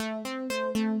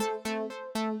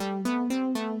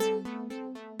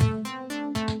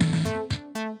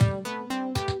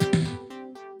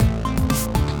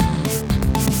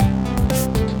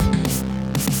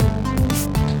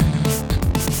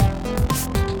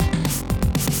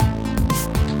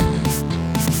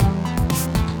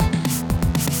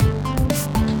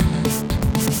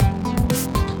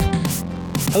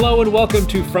Hello and welcome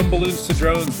to From Balloons to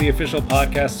Drones, the official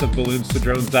podcast of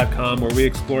balloonstodrones.com, where we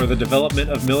explore the development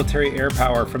of military air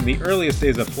power from the earliest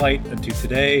days of flight until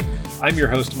today. I'm your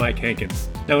host, Mike Hankins.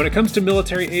 Now, when it comes to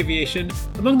military aviation,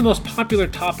 among the most popular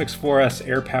topics for us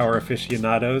air power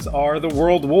aficionados are the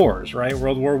world wars, right?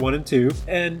 World War I and II.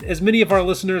 And as many of our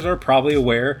listeners are probably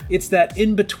aware, it's that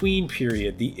in-between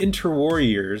period, the interwar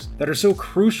years, that are so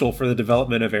crucial for the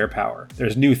development of air power.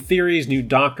 There's new theories, new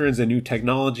doctrines, and new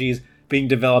technologies being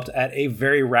developed at a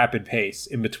very rapid pace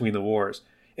in between the wars.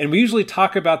 And we usually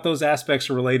talk about those aspects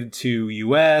related to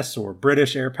US or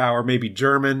British air power, maybe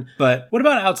German, but what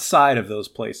about outside of those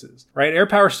places, right? Air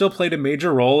power still played a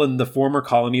major role in the former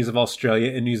colonies of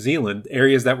Australia and New Zealand,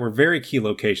 areas that were very key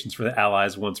locations for the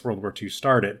Allies once World War II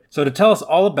started. So to tell us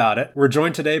all about it, we're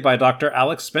joined today by Dr.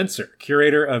 Alex Spencer,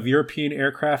 curator of European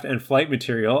aircraft and flight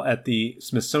material at the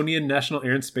Smithsonian National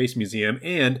Air and Space Museum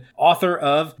and author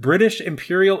of British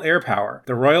Imperial Air Power,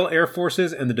 the Royal Air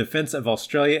Forces and the Defense of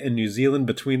Australia and New Zealand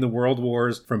between the World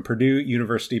Wars from Purdue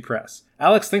University Press.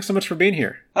 Alex, thanks so much for being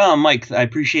here. Mike, I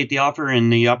appreciate the offer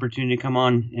and the opportunity to come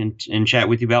on and chat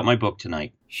with you about my book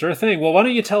tonight. Sure thing. Well, why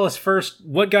don't you tell us first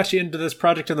what got you into this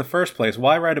project in the first place?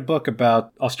 Why write a book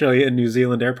about Australia and New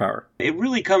Zealand air power? It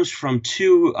really comes from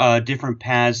two different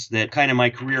paths that kind of my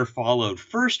career followed.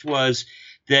 First was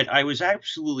that I was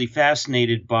absolutely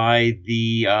fascinated by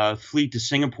the Fleet to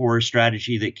Singapore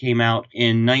strategy that came out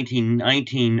in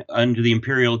 1919 under the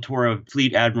Imperial Tour of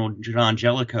Fleet Admiral John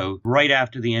Jellicoe right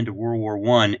after the end of World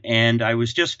War I. And I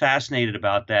was just fascinated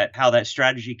about that, how that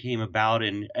strategy came about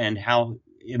and how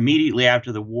immediately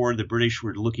after the war, the British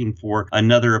were looking for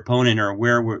another opponent, or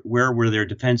where were their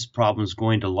defense problems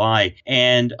going to lie.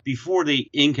 And before the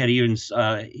ink had even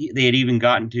they had even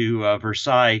gotten to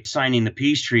Versailles signing the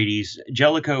peace treaties,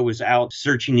 Jellicoe was out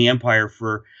searching the empire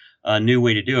for a new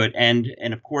way to do it. And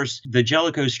of course, the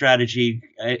Jellicoe strategy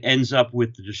ends up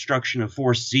with the destruction of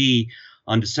Force Z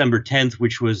on December 10th,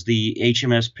 which was the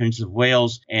HMS Prince of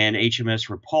Wales and HMS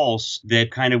Repulse,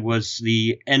 that kind of was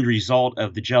the end result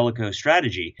of the Jellicoe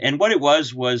strategy. And what it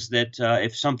was that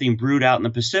if something brewed out in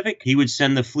the Pacific, he would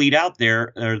send the fleet out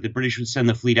there, or the British would send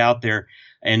the fleet out there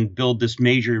and build this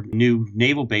major new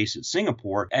naval base at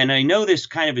Singapore. And I know this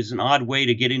kind of is an odd way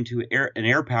to get into an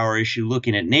air power issue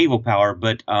looking at naval power,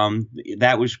 but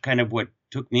that was kind of what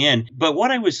took me in. But what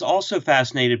I was also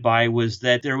fascinated by was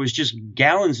that there was just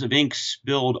gallons of ink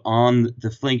spilled on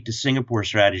the Fleet to Singapore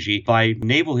strategy by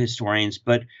naval historians,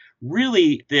 but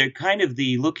really,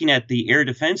 the looking at the air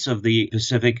defense of the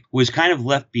Pacific was kind of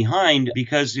left behind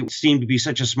because it seemed to be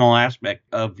such a small aspect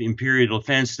of imperial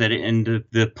defense and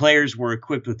the players were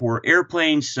equipped with 4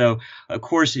 airplanes. So, of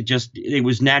course, it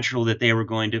was natural that they were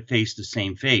going to face the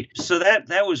same fate. So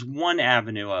that was one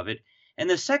avenue of it. And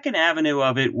the second avenue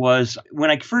of it was when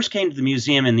I first came to the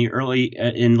museum in late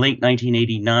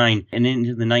 1989 and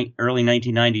into the early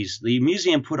 1990s, the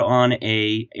museum put on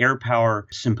a air power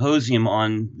symposium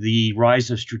on the rise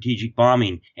of strategic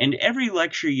bombing. And every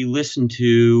lecture you listen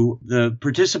to, the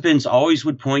participants always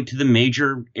would point to the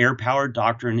major air power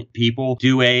doctrine people, the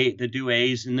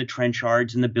Douays and the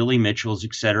Trenchards and the Billy Mitchells,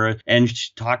 etc., and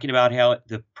talking about how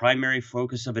the primary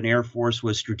focus of an air force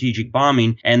was strategic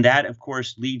bombing. And that, of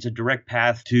course, leads a direct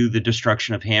path to the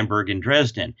destruction of Hamburg and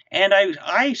Dresden. And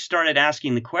I started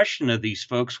asking the question of these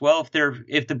folks, well,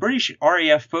 if the British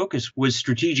RAF focus was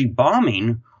strategic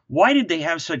bombing, why did they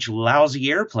have such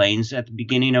lousy airplanes at the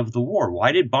beginning of the war?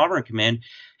 Why did Bomber Command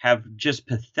have just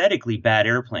pathetically bad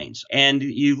airplanes? And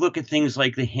you look at things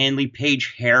like the Handley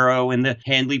Page Harrow and the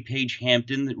Handley Page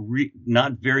Hampton,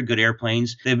 not very good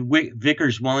airplanes. The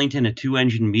Vickers Wellington, a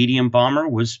 2-engine medium bomber,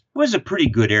 was a pretty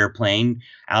good airplane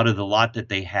out of the lot that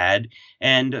they had.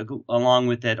 And along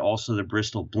with that, also the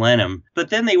Bristol Blenheim. But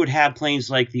then they would have planes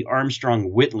like the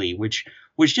Armstrong Whitley, which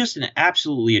was just an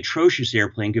absolutely atrocious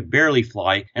airplane, could barely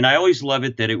fly. And I always love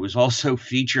it that it was also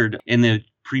featured in the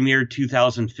premiere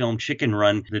 2000 film Chicken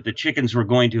Run, that the chickens were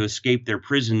going to escape their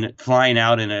prison flying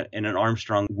out in an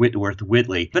Armstrong Whitworth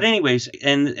Whitley. But anyways,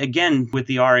 and again, with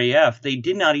the RAF, they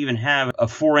did not even have a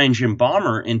 4-engine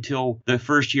bomber until the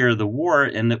first year of the war,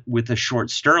 and with the Short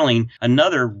Sterling,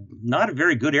 another not a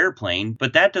very good airplane,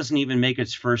 but that doesn't even make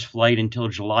its first flight until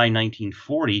July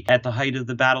 1940 at the height of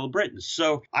the Battle of Britain.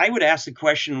 So I would ask the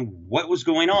question, what was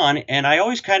going on? And I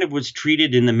always kind of was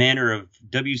treated in the manner of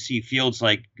W.C. Fields,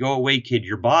 like, go away, kid,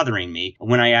 you're bothering me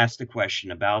when I asked the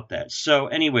question about that. So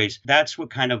anyways, that's what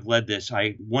kind of led this.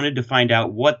 I wanted to find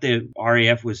out what the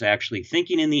RAF was actually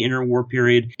thinking in the interwar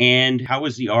period, and how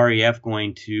was the RAF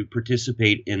going to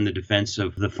participate in the defense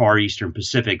of the Far Eastern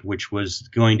Pacific, which was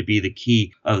going to be the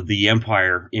key of the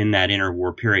empire in that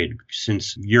interwar period,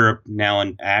 since Europe, now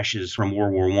in ashes from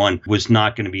World War I, was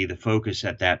not going to be the focus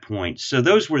at that point. So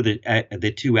those were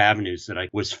the two avenues that I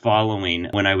was following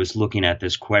when I was looking at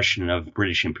this question of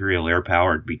British imperial air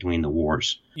power between the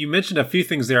wars. You mentioned a few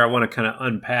things there I want to kind of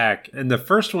unpack. And the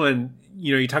first one,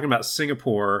 you're talking about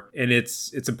Singapore and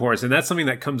its importance. And that's something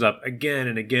that comes up again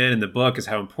and again in the book, is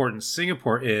how important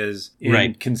Singapore is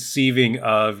in conceiving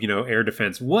of, air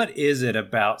defense. What is it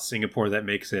about Singapore that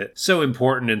makes it so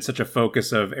important and such a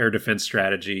focus of air defense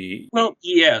strategy? Well,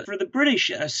 yeah, for the British,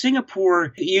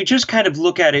 Singapore, you just kind of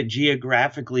look at it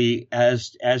geographically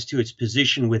as to its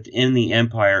position within the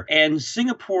empire. And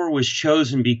Singapore was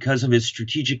chosen because of its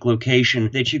strategic location,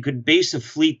 that you could base a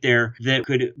fleet there that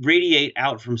could radiate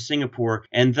out from Singapore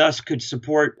and thus could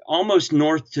support almost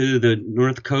north to the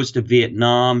north coast of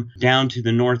Vietnam, down to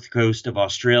the north coast of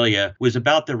Australia, was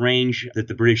about the range that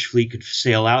the British fleet could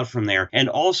sail out from there. And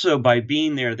also by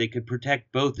being there, they could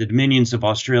protect both the dominions of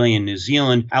Australia and New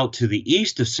Zealand out to the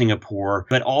east of Singapore,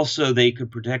 but also they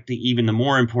could protect even the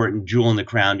more important jewel in the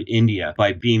crown, India,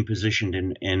 by being positioned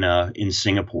in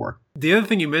Singapore. The other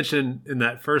thing you mentioned in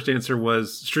that first answer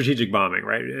was strategic bombing,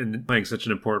 right? And playing such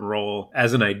an important role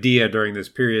as an idea during this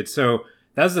period. So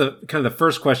that's the kind of the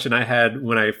first question I had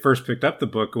when I first picked up the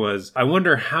book was, I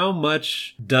wonder how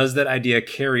much does that idea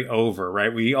carry over,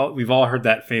 right? We've all heard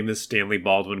that famous Stanley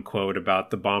Baldwin quote about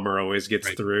the bomber always gets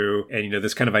through. And,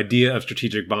 this kind of idea of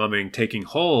strategic bombing taking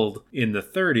hold in the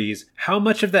 30s. How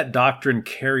much of that doctrine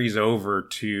carries over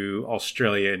to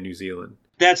Australia and New Zealand?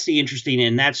 That's the interesting,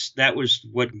 and that was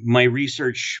what my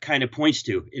research kind of points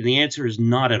to. And the answer is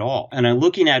not at all. And I'm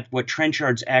looking at what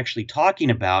Trenchard's actually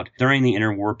talking about during the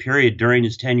interwar period, during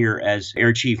his tenure as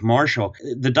Air Chief Marshal.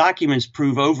 The documents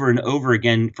prove over and over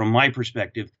again, from my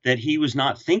perspective, that he was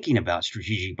not thinking about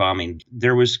strategic bombing.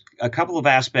 There was a couple of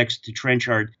aspects to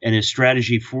Trenchard and his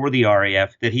strategy for the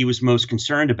RAF that he was most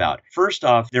concerned about. First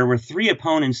off, there were three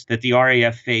opponents that the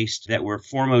RAF faced that were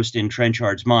foremost in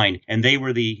Trenchard's mind, and they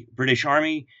were the British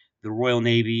Army, the Royal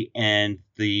Navy, and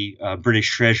the British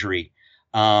Treasury.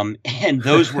 And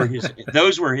those were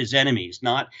his enemies,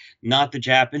 not the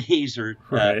Japanese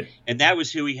and that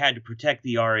was who he had to protect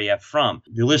the RAF from.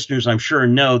 The listeners, I'm sure,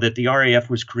 know that the RAF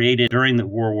was created during the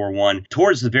World War I,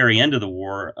 towards the very end of the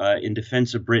war, in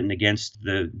defense of Britain against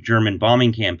the German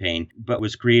bombing campaign, but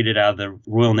was created out of the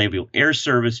Royal Naval Air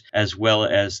Service as well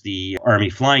as the Army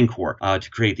Flying Corps to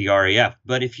create the RAF.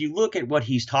 But if you look at what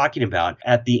he's talking about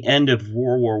at the end of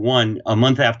World War I, a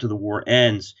month after the war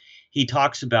ends, he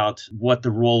talks about what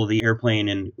the role of the airplane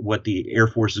and what the Air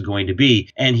Force is going to be.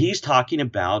 And he's talking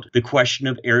about the question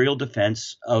of aerial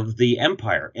defense of the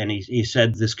empire. And he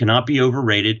said this cannot be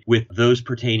overrated with those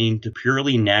pertaining to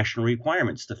purely national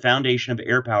requirements. The foundation of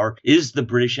air power is the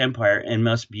British Empire and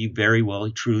must be very well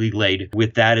truly laid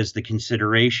with that as the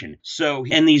consideration. So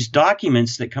in these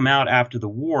documents that come out after the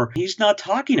war, he's not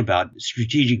talking about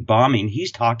strategic bombing.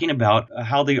 He's talking about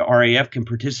how the RAF can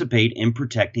participate in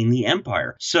protecting the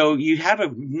empire. So you have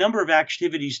a number of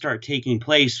activities start taking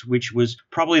place, which was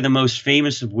probably the most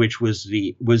famous of which was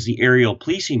the aerial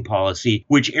policing policy,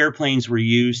 which airplanes were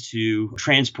used to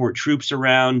transport troops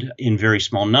around in very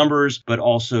small numbers, but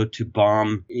also to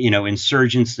bomb,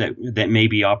 insurgents that may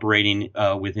be operating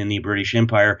within the British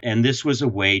Empire. And this was a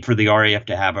way for the RAF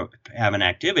to have an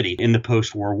activity in the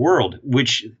post-war world,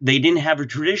 which they didn't have a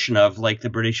tradition of, like the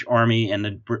British Army and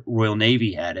the Royal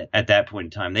Navy had it at that point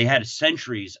in time. They had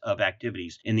centuries of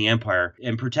activities in the empire,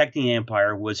 and protecting the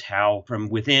empire was how, from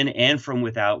within and from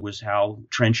without, was how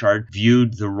Trenchard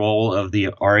viewed the role of the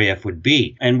RAF would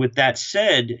be. And with that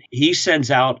said, he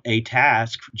sends out a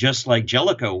task, just like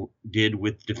Jellicoe did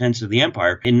with defense of the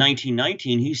empire. In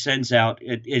 1919, he sends out,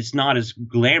 it's not as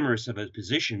glamorous of a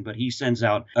position, but he sends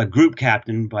out a group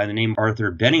captain by the name of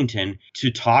Arthur Bennington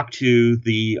to talk to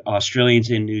the Australians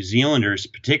and New Zealanders,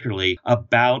 particularly,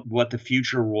 about what the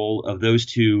future role of those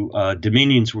two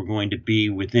dominions were going to be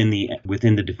within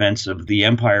the defense of the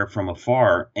empire from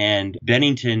afar. And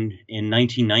Bennington in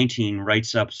 1919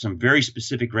 writes up some very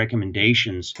specific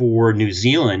recommendations for New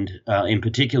Zealand, in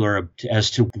particular,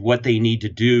 as to what they need to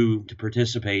do to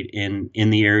participate in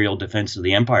the aerial defense of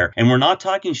the empire. And we're not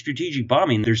talking strategic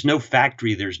bombing. There's no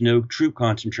factory, there's no troop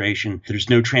concentration, there's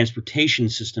no transportation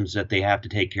systems that they have to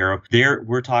take care of.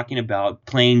 We're talking about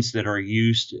planes that are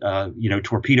used,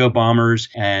 torpedo bombers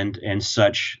and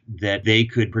such, that they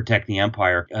could protect the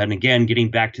empire. And again,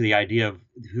 getting back to the idea of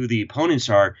who the opponents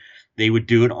are, they would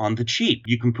do it on the cheap.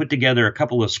 You can put together a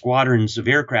couple of squadrons of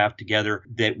aircraft together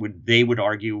that they would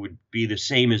argue would be the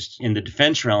same as in the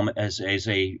defense realm as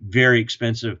a very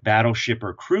expensive battleship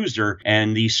or cruiser,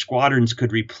 and these squadrons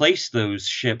could replace those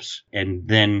ships, and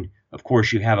then of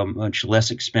course, you have a much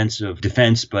less expensive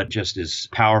defense, but just as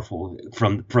powerful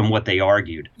from what they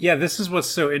argued. Yeah, this is what's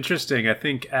so interesting. I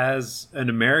think as an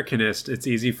Americanist, it's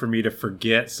easy for me to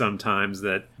forget sometimes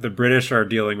that the British are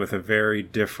dealing with a very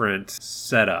different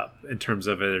setup in terms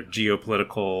of a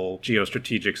geopolitical,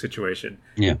 geostrategic situation.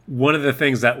 Yeah. One of the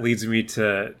things that leads me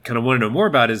to kind of want to know more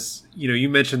about is, you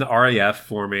mentioned the RAF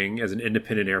forming as an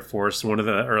independent air force, one of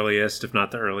the earliest, if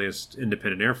not the earliest,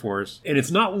 independent air force. And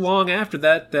it's not long after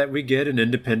that we get an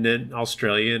independent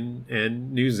Australian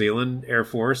and New Zealand Air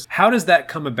Force. How does that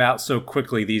come about so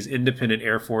quickly, these independent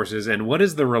air forces, and what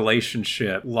is the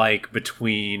relationship like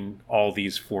between all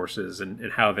these forces and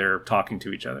how they're talking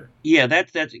to each other? Yeah,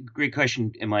 that's a great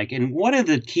question, Mike. And one of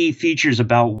the key features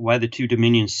about why the two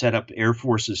dominions set up air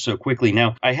forces so quickly.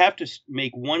 Now, I have to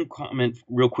make one comment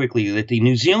real quickly, that the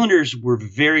New Zealanders were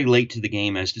very late to the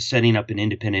game as to setting up an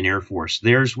independent air force.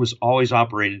 Theirs was always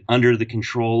operated under the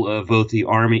control of both the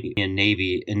Army and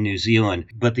Navy in New Zealand.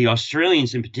 But the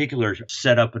Australians in particular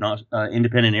set up an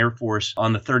independent air force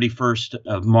on the 31st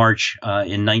of March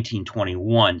in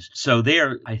 1921. So they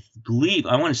are, I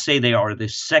want to say they are the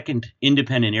second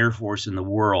independent air force in the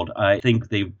world. I think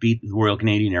they beat the Royal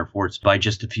Canadian Air Force by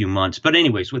just a few months. But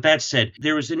anyways, with that said,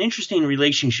 there was an interesting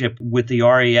relationship with the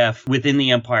RAF within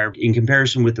the empire in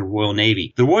comparison with the Royal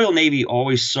Navy. The Royal Navy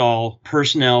always saw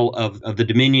personnel of the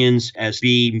Dominions as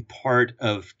being part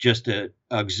of just a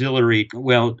auxiliary.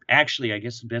 Well, actually, I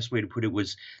guess the best way to put it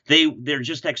was they're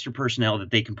just extra personnel that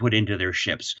they can put into their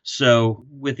ships. So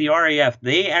with the RAF,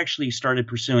 they actually started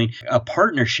pursuing a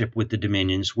partnership with the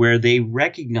Dominions where they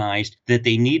recognized that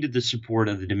they needed the support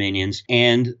of the Dominions,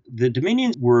 and the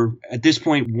Dominions were at this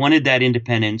point wanted that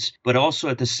independence, but also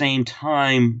at the same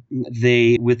time,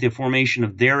 with the formation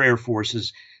of their air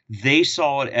forces, they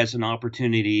saw it as an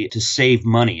opportunity to save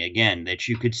money. Again, that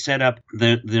you could set up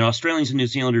the Australians and New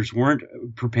Zealanders weren't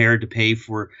prepared to pay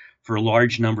for a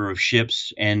large number of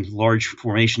ships and large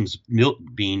formations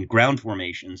being ground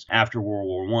formations after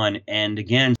World War I, and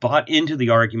again bought into the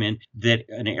argument that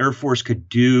an air force could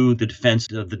do the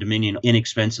defense of the Dominion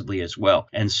inexpensively as well.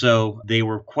 And so they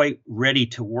were quite ready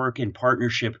to work in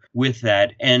partnership with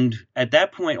that. And at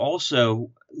that point also,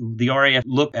 the RAF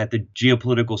looked at the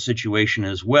geopolitical situation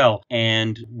as well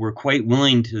and were quite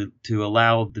willing to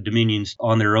allow the Dominions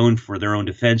on their own for their own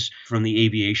defense from the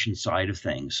aviation side of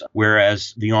things,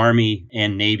 whereas the Army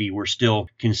and Navy were still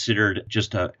considered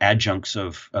just adjuncts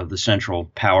of the central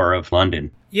power of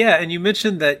London. Yeah, and you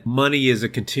mentioned that money is a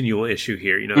continual issue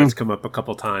here. It's come up a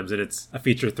couple times, and it's a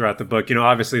feature throughout the book.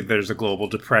 Obviously there's a global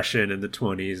depression in the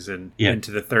 20s and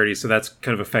into the 30s, so that's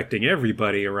kind of affecting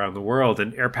everybody around the world,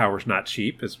 and air power's not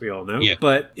cheap, as we all know. Yeah.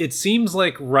 But it seems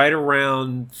like right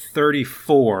around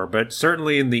 34, but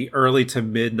certainly in the early to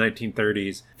mid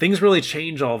 1930s, things really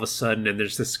change all of a sudden, and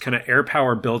there's this kind of air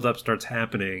power buildup starts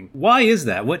happening. Why is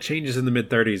that? What changes in the mid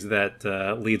 30s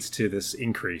that leads to this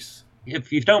increase?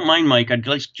 If you don't mind, Mike, I'd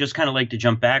just kind of like to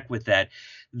jump back with that.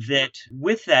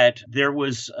 With that, there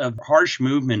was a harsh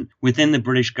movement within the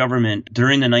British government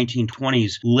during the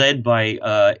 1920s, led by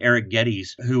Eric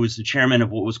Geddes, who was the chairman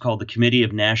of what was called the Committee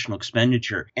of National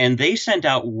Expenditure. And they sent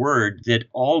out word that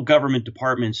all government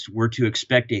departments were to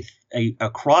expect a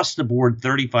across-the-board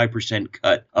 35%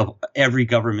 cut of every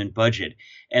government budget.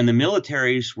 And the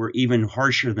militaries were even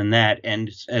harsher than that. And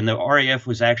the RAF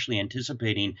was actually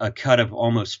anticipating a cut of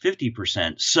almost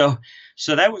 50%. So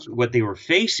that was what they were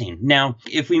facing. Now,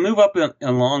 if we move up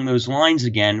along those lines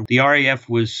again, the RAF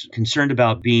was concerned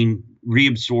about being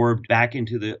reabsorbed back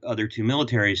into the other two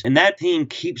militaries. And that theme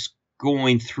keeps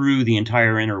going through the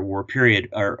entire interwar period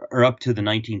or up to the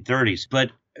 1930s.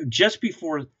 But just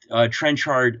before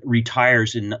Trenchard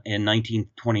retires in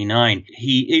 1929,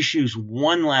 he issues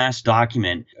one last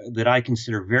document that I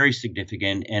consider very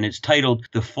significant, and it's titled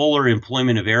The Fuller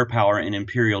Employment of Air Power in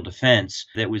Imperial Defense,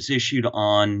 that was issued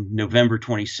on November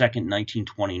 22nd,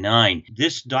 1929.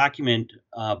 This document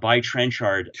by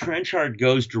Trenchard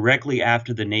goes directly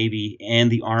after the Navy and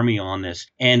the Army on this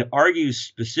and argues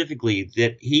specifically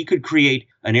that he could create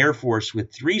an air force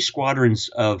with 3 squadrons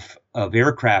of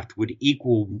aircraft would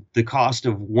equal the cost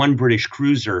of one British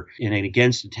cruiser in an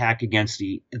attack against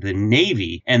the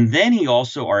Navy. And then he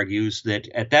also argues that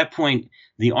at that point,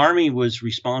 the Army was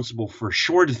responsible for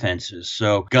shore defenses,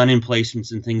 so gun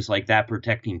emplacements and things like that,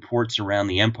 protecting ports around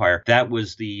the empire. That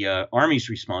was the Army's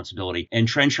responsibility. And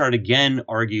Trenchard again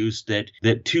argues that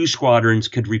two squadrons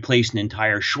could replace an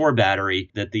entire shore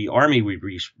battery that the Army would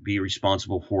be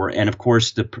responsible for. And of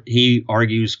course, he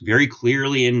argues very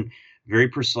clearly and very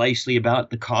precisely about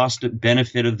the cost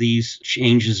benefit of these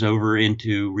changes over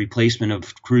into replacement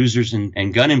of cruisers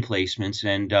and gun emplacements,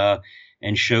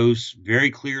 and shows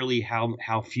very clearly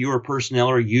how fewer personnel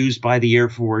are used by the Air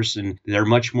Force and they're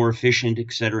much more efficient,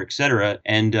 et cetera, et cetera.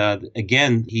 And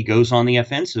again, he goes on the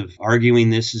offensive, arguing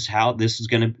this is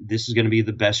going to be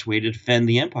the best way to defend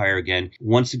the empire again.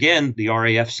 Once again, the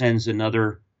RAF sends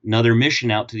another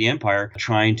mission out to the empire,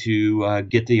 trying to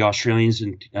get the Australians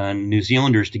and New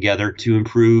Zealanders together to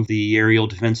improve the aerial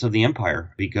defense of the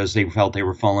empire, because they felt they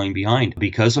were falling behind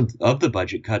because of the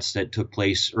budget cuts that took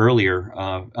place earlier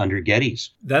under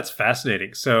Geddes. That's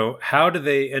fascinating. So how do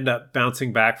they end up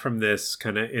bouncing back from this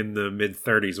kind of in the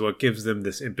mid-30s? What gives them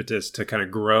this impetus to kind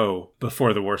of grow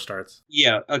before the war starts?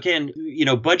 Yeah, again,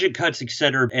 budget cuts, et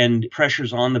cetera, and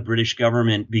pressures on the British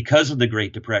government because of the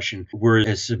Great Depression were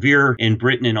as severe in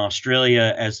Britain in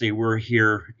Australia as they were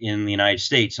here in the United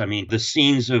States. I mean, the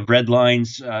scenes of red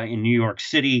lines in New York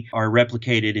City are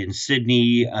replicated in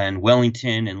Sydney and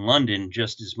Wellington and London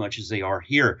just as much as they are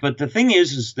here. But the thing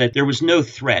is that there was no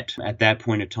threat at that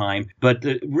point of time. But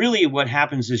really what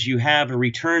happens is you have a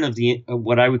return of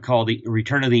what I would call the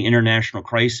return of the international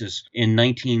crisis in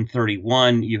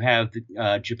 1931. You have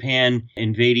Japan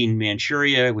invading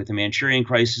Manchuria with the Manchurian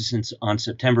crisis on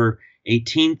September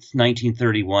 18th,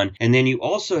 1931. And then you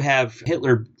also have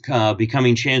Hitler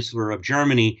becoming Chancellor of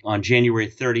Germany on January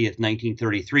 30th,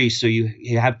 1933. So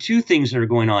you have two things that are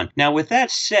going on. Now, with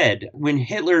that said, when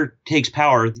Hitler takes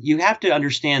power, you have to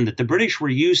understand that the British were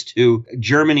used to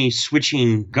Germany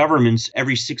switching governments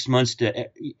every 6 months to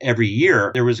every year.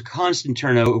 There was a constant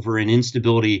turnover and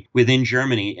instability within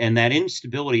Germany. And that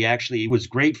instability actually was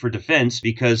great for defense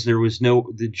because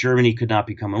the Germany could not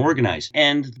become organized.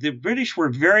 And the British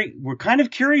were kind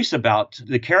of curious about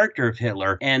the character of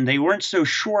Hitler, and they weren't so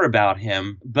sure about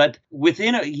him. But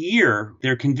within a year,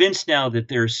 they're convinced now that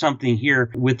there's something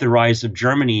here with the rise of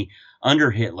Germany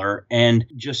under Hitler. And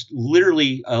just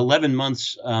literally 11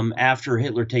 months after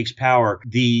Hitler takes power,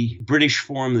 the British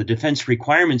form the Defense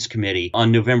Requirements Committee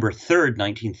on November 3rd,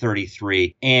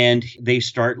 1933. And they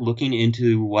start looking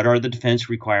into what are the defense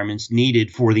requirements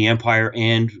needed for the empire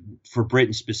and for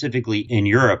Britain specifically in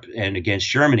Europe and against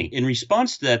Germany. In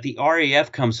response to that, the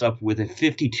RAF comes up with a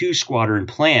 52 squadron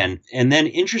plan. And then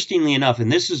interestingly enough,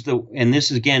 and this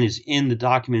again is in the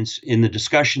documents, in the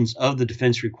discussions of the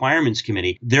Defense Requirements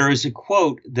Committee, there is a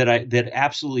quote that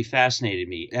absolutely fascinated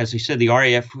me. As I said, the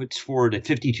RAF puts forward a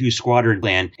 52 squadron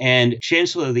plan, and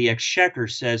Chancellor of the Exchequer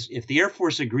says, if the Air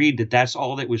Force agreed that that's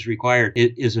all that was required,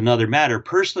 it is another matter.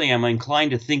 Personally, I'm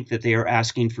inclined to think that they are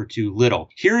asking for too little.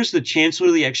 Here is the Chancellor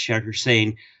of the Exchequer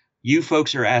saying, you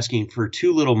folks are asking for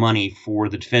too little money for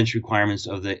the defense requirements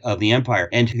of the empire.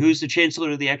 And who's the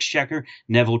Chancellor of the Exchequer?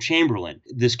 Neville Chamberlain.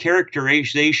 This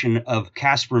characterization of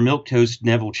Caspar Milquetoast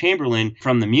Neville Chamberlain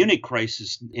from the Munich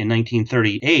crisis in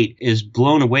 1938 is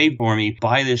blown away for me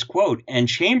by this quote. And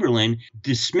Chamberlain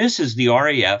dismisses the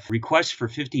RAF request for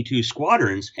 52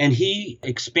 squadrons, and he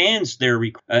expands their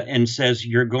and says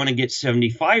you're going to get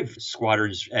 75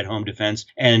 squadrons at home defense,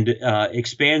 and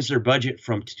expands their budget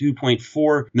from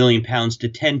 2.4 million pounds to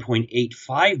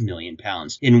 10.85 million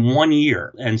pounds in 1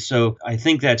 year. And so I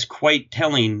think that's quite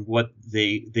telling what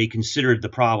they considered the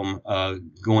problem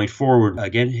going forward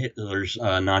against Hitler's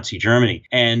Nazi Germany.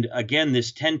 And again,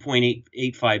 this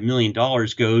 $10.85 million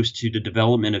goes to the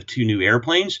development of two new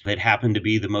airplanes that happen to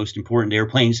be the most important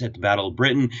airplanes at the Battle of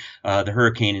Britain, the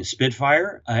Hurricane and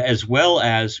Spitfire, as well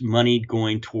as money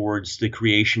going towards the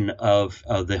creation of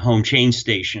the home chain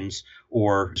stations,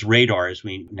 or radar as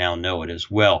we now know it as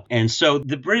well. And so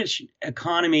the British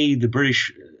economy, the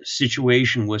British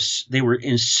situation they were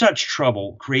in such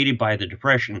trouble created by the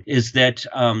Depression, is that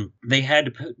they had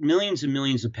to put millions and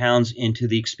millions of pounds into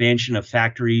the expansion of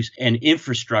factories and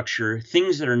infrastructure,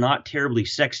 things that are not terribly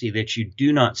sexy that you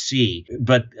do not see.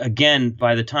 But again,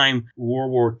 by the time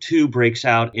World War II breaks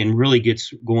out and really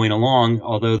gets going along,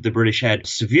 although the British had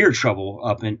severe trouble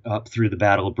up through the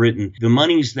Battle of Britain, the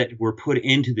monies that were put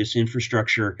into this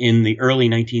infrastructure in the early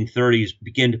 1930s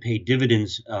began to pay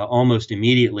dividends almost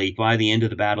immediately by the end of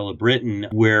the Battle Battle of Britain,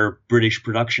 where British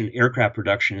aircraft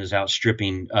production is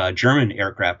outstripping German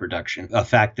aircraft production, a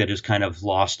fact that is kind of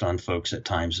lost on folks at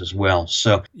times as well.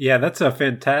 So yeah, that's a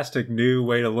fantastic new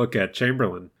way to look at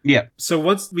Chamberlain. Yeah. So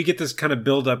once we get this kind of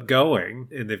build up going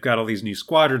and they've got all these new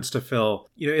squadrons to fill,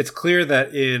 it's clear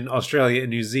that in Australia and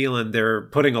New Zealand, they're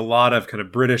putting a lot of kind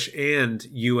of British and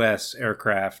US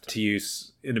aircraft to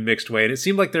use in a mixed way. And it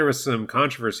seemed like there was some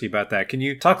controversy about that. Can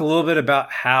you talk a little bit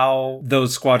about how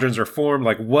those squadrons are formed?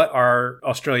 Like, what are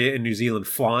Australia and New Zealand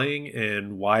flying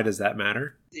and why does that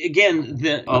matter?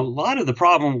 Again, a lot of the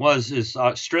problem is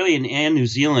Australia and New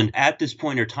Zealand at this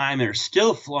point in time are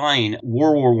still flying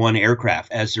World War I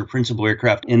aircraft as their principal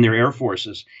aircraft in their air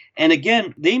forces. And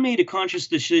again, they made a conscious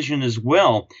decision as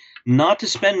well not to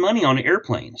spend money on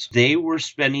airplanes. They were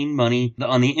spending money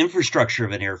on the infrastructure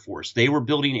of an air force. They were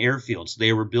building airfields.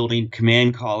 They were building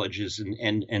command colleges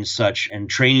and such and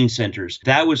training centers.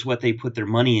 That was what they put their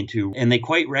money into. And they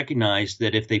quite recognized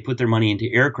that if they put their money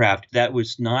into aircraft, that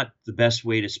was not the best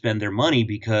way to spend their money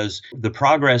because the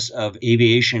progress of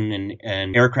aviation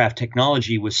and aircraft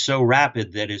technology was so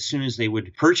rapid that as soon as they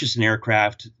would purchase an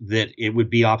aircraft, that it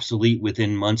would be obsolete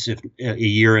within months, if a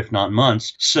year, if not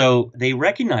months. So they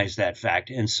recognized that fact.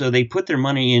 And so they put their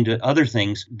money into other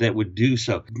things that would do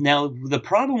so. Now, the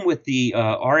problem with the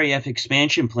RAF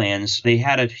expansion plans, they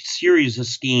had a series of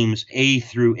schemes A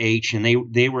through H, and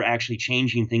they were actually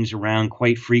changing things around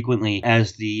quite frequently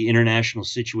as the international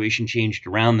situation changed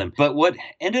around them. But what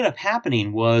ended up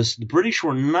happening was the British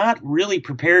were not really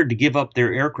prepared to give up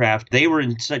their aircraft. They were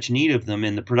in such need of them,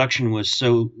 and the production was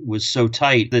so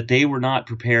tight that they were not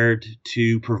prepared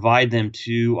to provide them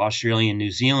to Australia and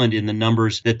New Zealand in the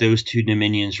numbers that those two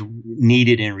dominions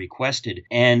needed and requested.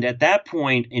 And at that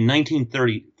point in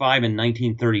 1935 and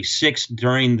 1936,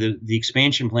 during the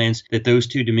expansion plans that those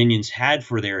two dominions had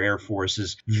for their air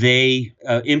forces, they,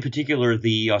 in particular,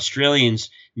 the Australians,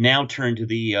 now turned to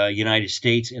the United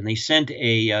States, and they sent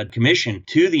a commission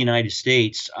to the United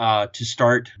States to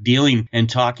start dealing and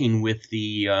talking with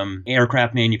the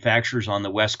aircraft manufacturers on the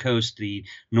West Coast, the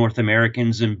North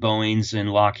Americans and Boeings and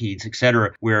Lockheeds, et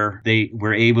cetera, where they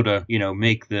were able to,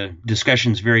 make the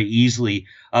discussions very easily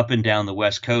up and down the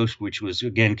West Coast, which was,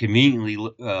 again, conveniently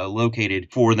located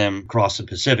for them across the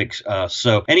Pacific.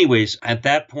 So anyways, at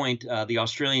that point, the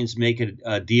Australians make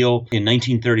a deal. In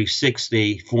 1936,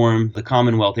 they form the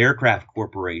Commonwealth Aircraft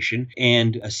Corporation,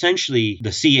 and essentially the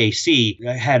CAC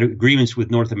had agreements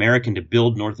with North American to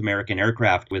build North American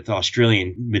aircraft with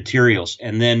Australian materials.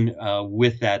 And then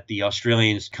with that, the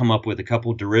Australians come up with a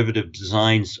couple derivative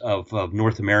designs of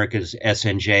North America's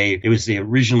SNJ. It was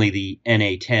originally the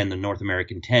NA-10, the North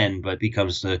American 10, but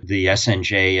becomes the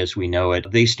SNJ as we know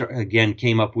it. They again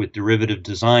came up with derivative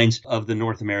designs of the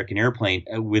North American airplane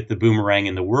with the Boomerang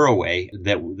and the Whirlaway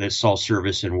that saw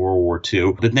service in World War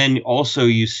II. But then also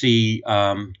you see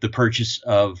the purchase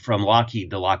from Lockheed,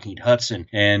 the Lockheed Hudson,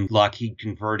 and Lockheed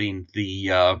converting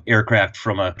the aircraft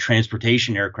from a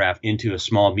transportation aircraft into a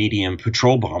small medium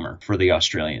patrol bomber for the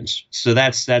Australians. So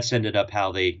that's ended up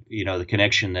how they, the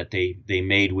connection that they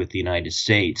made with the United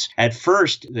States. At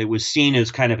first, it was seen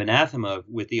as kind of anathema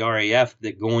with the RAF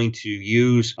that going to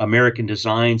use American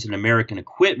designs and American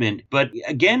equipment. But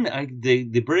again,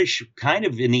 the British kind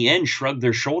of in the end shrugged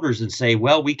their shoulders and say,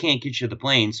 well, we can't get you the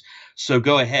planes, so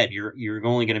go ahead. You're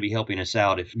only going to be helping us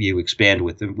out if you expand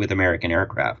with American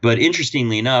aircraft. But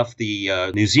interestingly enough,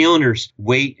 the New Zealanders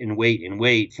wait and wait and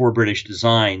wait for British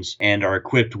designs and are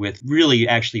equipped with really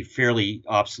actually fairly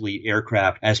obsolete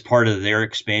aircraft as part of their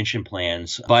expansion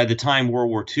plans. By the time World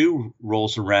War II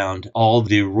rolls around, all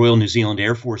the Royal New Zealand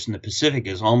Air Force in the Pacific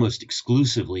is almost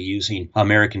exclusively using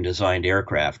American-designed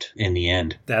aircraft in the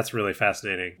end. That's really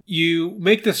fascinating. You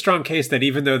make this strong case that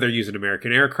even though they're using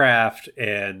American aircraft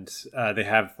and they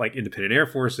have like independent air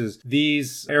forces,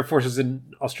 these air forces in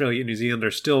Australia and New Zealand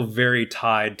are still very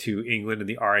tied to England and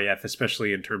the RAF,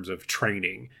 especially in terms of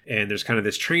training. And there's kind of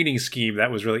this training scheme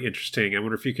that was really interesting. I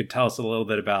wonder if you could tell us a little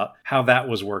bit about how that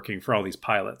was working for all these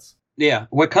pilots. Yeah.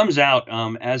 What comes out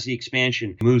as the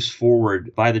expansion moves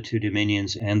forward by the two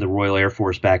dominions and the Royal Air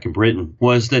Force back in Britain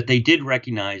was that they did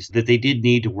recognize that they did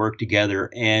need to work together,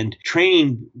 and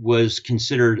training was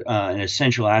considered an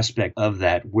essential aspect of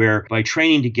that, where by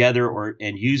training together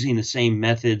and using the same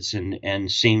methods and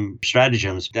same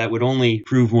stratagems, that would only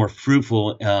prove more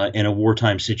fruitful in a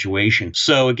wartime situation.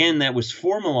 So again, that was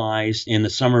formalized in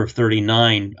the summer of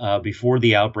 39 before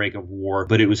the outbreak of war,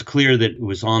 but it was clear that it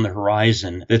was on the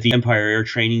horizon, that the Empire Empire Air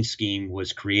Training Scheme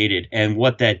was created. And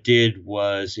what that did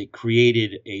was it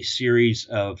created a series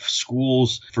of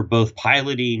schools for both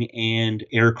piloting and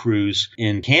air crews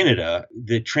in Canada.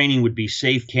 The training would be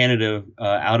safe Canada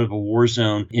out of a war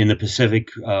zone in the Pacific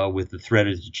with the threat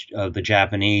of the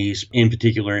Japanese, in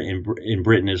particular in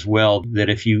Britain as well, that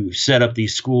if you set up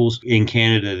these schools in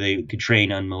Canada, they could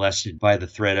train unmolested by the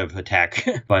threat of attack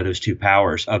by those two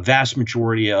powers. A vast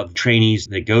majority of trainees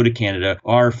that go to Canada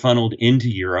are funneled into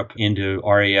Europe, into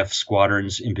RAF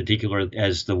squadrons in particular,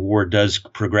 as the war does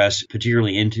progress,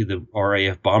 particularly into the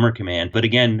RAF Bomber Command. But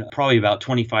again, probably about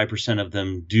 25% of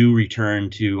them do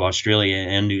return to Australia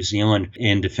and New Zealand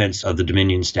in defense of the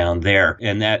dominions down there.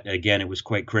 And that, again, it was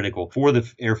quite critical for the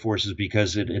Air Forces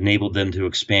because it enabled them to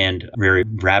expand very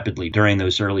rapidly during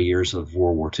those early years of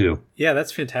World War II. Yeah,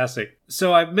 that's fantastic.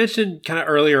 So I mentioned kind of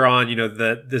earlier on,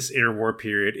 that this interwar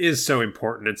period is so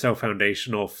important and so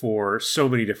foundational for so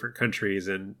many different countries,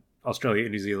 and Australia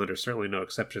and New Zealand are certainly no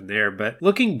exception there. But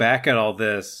looking back at all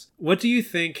this, what do you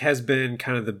think has been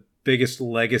kind of the biggest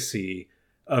legacy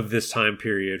of this time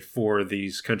period for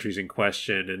these countries in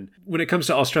question? And when it comes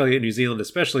to Australia and New Zealand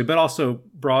especially, but also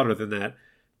broader than that,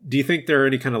 do you think there are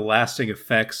any kind of lasting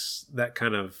effects that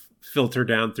kind of filter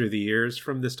down through the years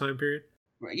from this time period?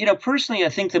 Personally, I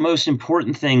think the most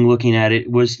important thing looking at it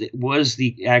was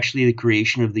the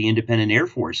creation of the independent air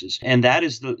forces, and that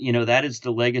is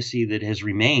the legacy that has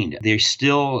remained. They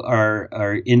still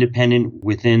are independent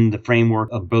within the framework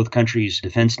of both countries'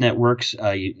 defense networks,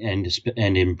 and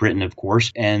in Britain, of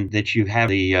course, and that you have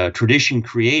the tradition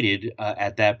created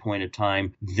at that point of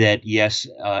time that yes,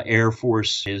 Air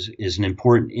Force is an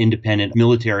important independent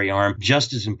military arm,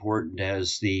 just as important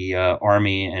as the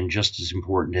Army and just as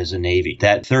important as the Navy.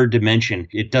 That third dimension,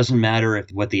 it doesn't matter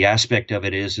what the aspect of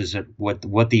it is that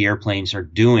what the airplanes are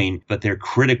doing, but they're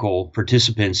critical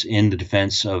participants in the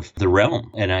defense of the realm.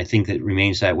 And I think that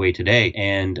remains that way today.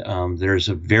 And there's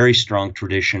a very strong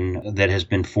tradition that has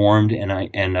been formed, and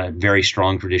a very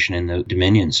strong tradition in the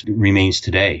Dominions remains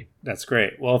today. That's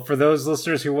great. Well, for those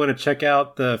listeners who want to check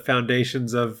out the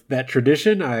foundations of that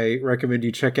tradition, I recommend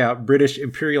you check out British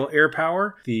Imperial Air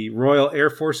Power, the Royal Air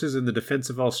Forces in the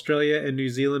Defense of Australia and New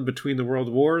Zealand Between the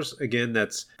World Wars. Again,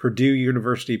 that's Purdue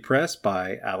University Press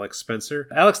by Alex Spencer.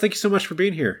 Alex, thank you so much for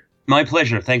being here. My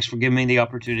pleasure. Thanks for giving me the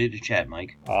opportunity to chat,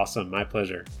 Mike. Awesome. My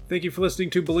pleasure. Thank you for listening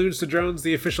to Balloons to Drones,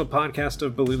 the official podcast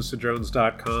of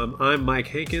balloonstodrones.com. I'm Mike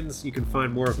Hankins. You can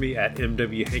find more of me at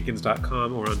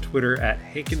mwhankins.com or on Twitter at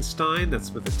Hankenstein.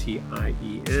 That's with a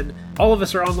T-I-E-N. All of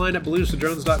us are online at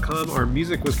balloonstodrones.com. Our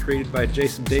music was created by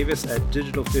Jason Davis at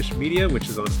Digital Fish Media, which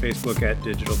is on Facebook at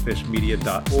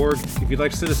digitalfishmedia.org. If you'd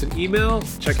like to send us an email,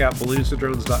 check out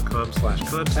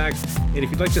balloonstodrones.com/contact. And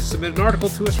if you'd like to submit an article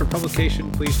to us for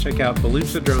publication, please check out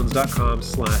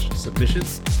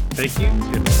balloonstodrones.com/submissions. Thank you,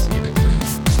 and we'll see you next time.